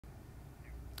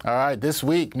All right, this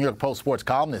week, New York Post sports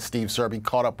columnist Steve Serby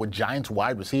caught up with Giants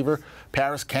wide receiver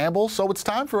Parris Campbell. So it's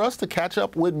time for us to catch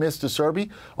up with Mr. Serby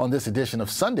on this edition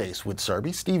of Sundays with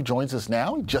Serby. Steve joins us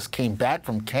now. He just came back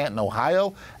from Canton,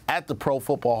 Ohio at the Pro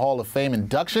Football Hall of Fame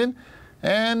induction.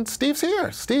 And Steve's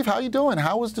here. Steve, how you doing?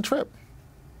 How was the trip?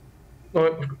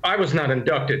 Well, I was not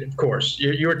inducted, of course.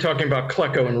 You were talking about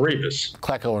Klecko and Revis.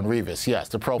 Klecko and Revis, yes,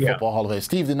 the Pro Football Hall of Fame.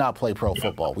 Steve did not play pro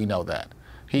football. We know that.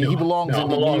 He belongs in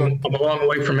the New York. I'm a long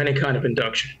way from any kind of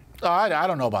induction. I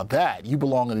don't know about that. You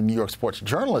belong in the New York Sports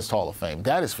Journalist Hall of Fame.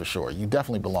 That is for sure. You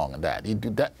definitely belong in that. You do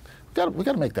that. We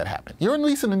got to make that happen. You're at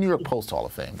least in the New York Post Hall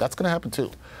of Fame. That's going to happen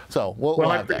too. So we'll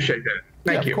I appreciate that.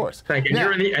 Thank you. Of course. Thank you.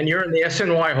 Now, you're in the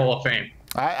SNY Hall of Fame.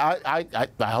 I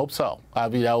hope so. I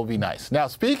mean, that would be nice. Now,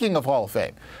 speaking of Hall of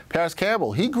Fame, Parris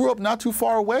Campbell, he grew up not too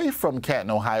far away from Canton,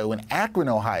 Ohio, in Akron,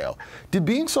 Ohio. Did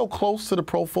being so close to the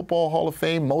Pro Football Hall of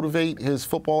Fame motivate his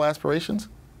football aspirations?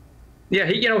 Yeah,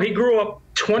 he grew up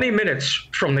 20 minutes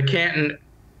from the Canton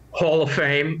Hall of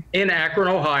Fame in Akron,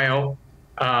 Ohio.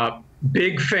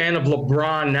 Big fan of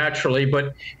LeBron, naturally,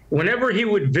 but whenever he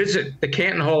would visit the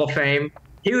Canton Hall of Fame,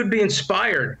 he would be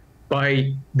inspired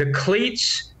by the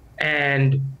cleats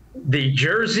and the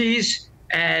jerseys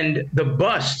and the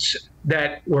busts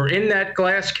that were in that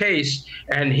glass case.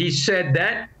 And he said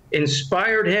that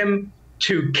inspired him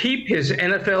to keep his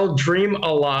NFL dream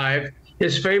alive.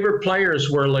 His favorite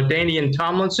players were LaDainian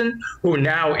Tomlinson, who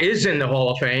now is in the Hall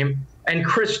of Fame, and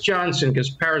Chris Johnson, because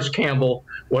Parris Campbell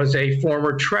was a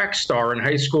former track star in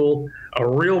high school, a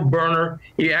real burner.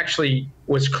 He actually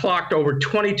was clocked over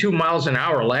 22 miles an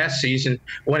hour last season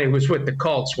when he was with the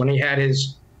Colts, when he had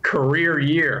his career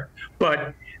year.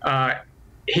 But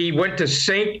he went to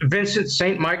St. Vincent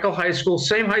St. Michael High School,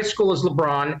 same high school as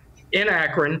LeBron, in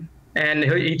Akron. And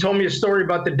he told me a story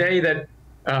about the day that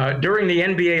during the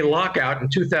NBA lockout in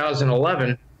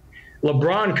 2011,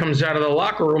 LeBron comes out of the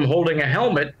locker room holding a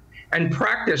helmet and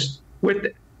practiced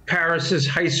with Parris's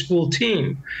high school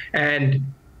team. And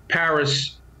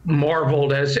Parris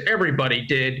marveled, as everybody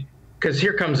did, because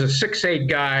here comes a 6'8"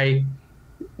 guy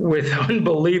with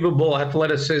unbelievable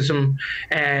athleticism,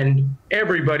 and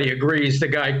everybody agrees the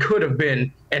guy could have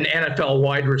been an NFL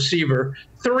wide receiver.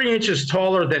 3 inches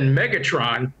taller than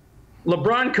Megatron.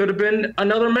 LeBron could have been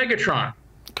another Megatron.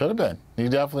 Could have been. He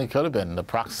definitely could have been. The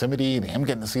proximity and him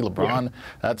getting to see LeBron,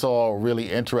 that's all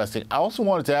really interesting. I also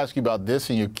wanted to ask you about this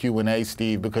in your Q&A,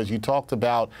 Steve, because you talked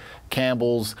about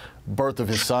Campbell's birth of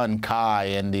his son, Kai,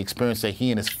 and the experience that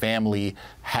he and his family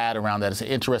had around that. It's an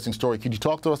interesting story. Could you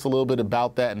talk to us a little bit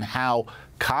about that and how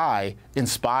Kai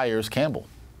inspires Campbell?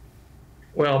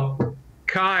 Well,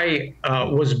 Kai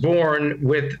was born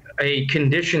with a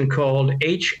condition called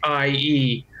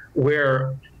HIE,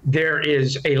 where there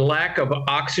is a lack of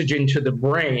oxygen to the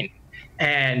brain,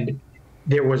 and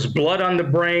there was blood on the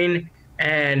brain,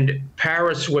 and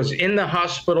Parris was in the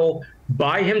hospital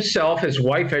by himself. His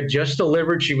wife had just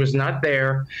delivered. She was not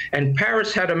there, and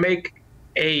Parris had to make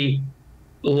a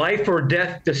life or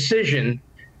death decision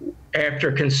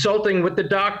after consulting with the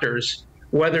doctors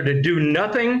whether to do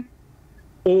nothing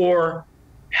or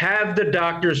have the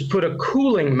doctors put a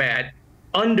cooling mat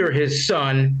under his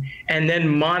son and then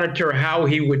monitor how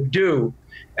he would do.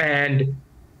 And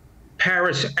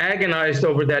Parris agonized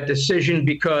over that decision,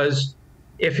 because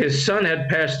if his son had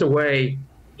passed away,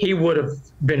 he would have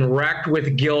been racked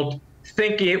with guilt,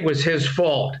 thinking it was his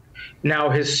fault. Now,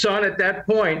 his son at that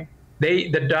point,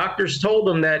 the doctors told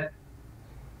him that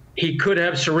he could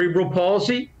have cerebral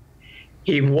palsy,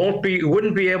 he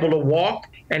wouldn't be able to walk,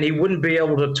 and he wouldn't be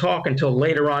able to talk until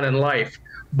later on in life.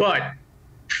 But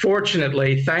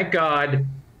fortunately, thank God,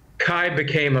 Kai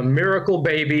became a miracle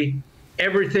baby.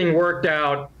 Everything worked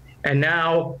out. And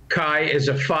now Kai is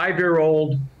a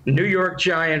 5-year-old New York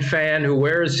Giant fan who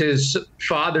wears his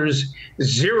father's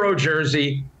 0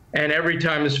 jersey. And every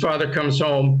time his father comes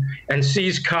home and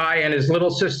sees Kai and his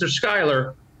little sister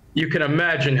Skylar, you can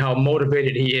imagine how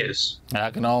motivated he is. I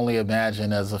can only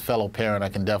imagine. As a fellow parent, I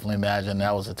can definitely imagine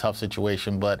that was a tough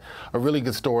situation, but a really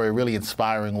good story, a really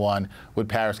inspiring one with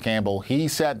Parris Campbell. He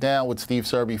sat down with Steve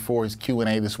Serby for his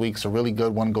Q&A this week. It's a really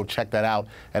good one. Go check that out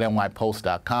at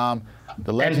nypost.com.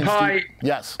 The legend, and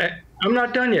yes. I'm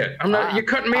not done yet. You're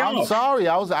cutting me off. I'm sorry.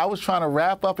 I was trying to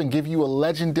wrap up and give you a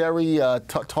legendary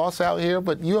toss out here,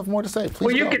 but you have more to say.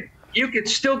 Please. Well, you could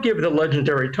still give the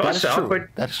legendary toss out, but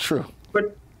that's true.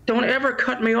 But don't ever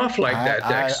cut me off like that,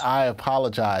 Dex. I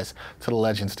apologize to the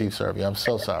legend, Steve Serby. I'm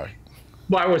so sorry.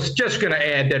 Well, I was just going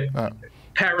to add that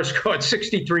Parris caught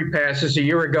 63 passes a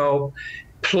year ago,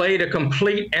 played a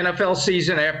complete NFL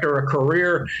season after a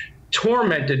career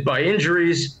tormented by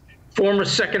injuries, former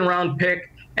second-round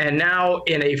pick, and now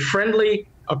in a friendly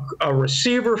a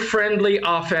receiver-friendly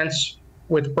offense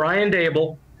with Brian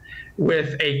Dable,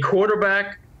 with a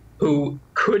quarterback who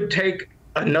could take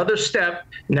another step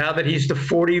now that he's the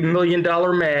 $40 million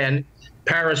man.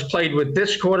 Parris played with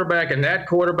this quarterback and that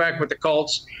quarterback with the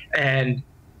Colts, and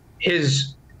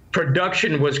his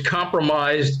production was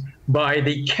compromised by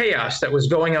the chaos that was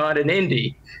going on in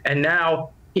Indy. And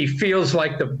now he feels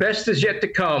like the best is yet to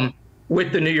come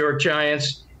with the New York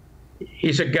Giants.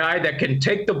 He's a guy that can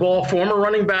take the ball, former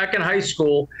running back in high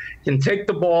school, can take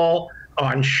the ball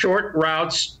on short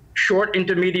routes, short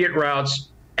intermediate routes,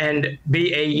 and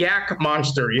be a yak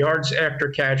monster, yards after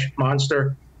catch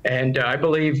monster. And I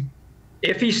believe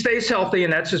if he stays healthy,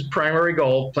 and that's his primary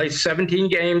goal, plays 17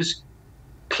 games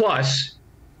plus,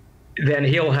 then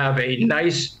he'll have a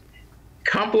nice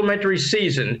complementary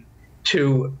season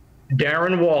to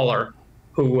Darren Waller,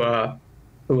 who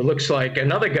looks like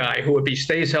another guy who, if he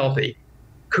stays healthy,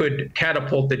 could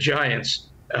catapult the Giants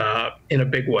in a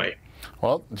big way.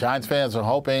 Well, Giants fans are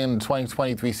hoping the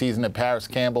 2023 season that Parris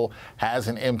Campbell has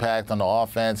an impact on the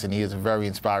offense, and he is a very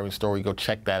inspiring story. Go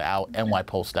check that out,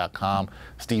 nypost.com.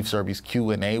 Steve Serby's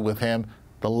Q&A with him,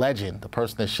 the legend, the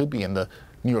person that should be in the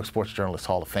New York Sports Journalist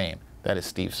Hall of Fame. That is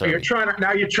Steve Serby.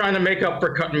 Now you're trying to make up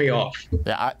for cutting me off.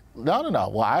 Yeah, no.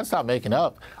 Well, I stopped making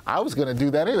up. I was going to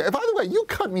do that anyway. By the way, you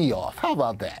cut me off. How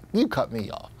about that? You cut me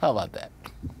off. How about that?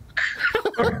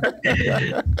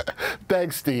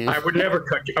 Thanks, Steve. I would never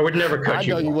cut you. I would never cut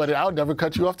you off. I know you would. I would never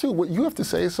cut you off too. What you have to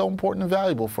say is so important and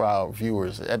valuable for our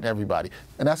viewers and everybody,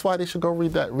 and that's why they should go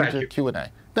read your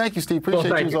Q&A. Thank you, Steve.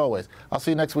 Appreciate you as always. I'll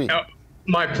see you next week.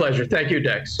 My pleasure. Thank you,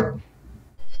 Dex.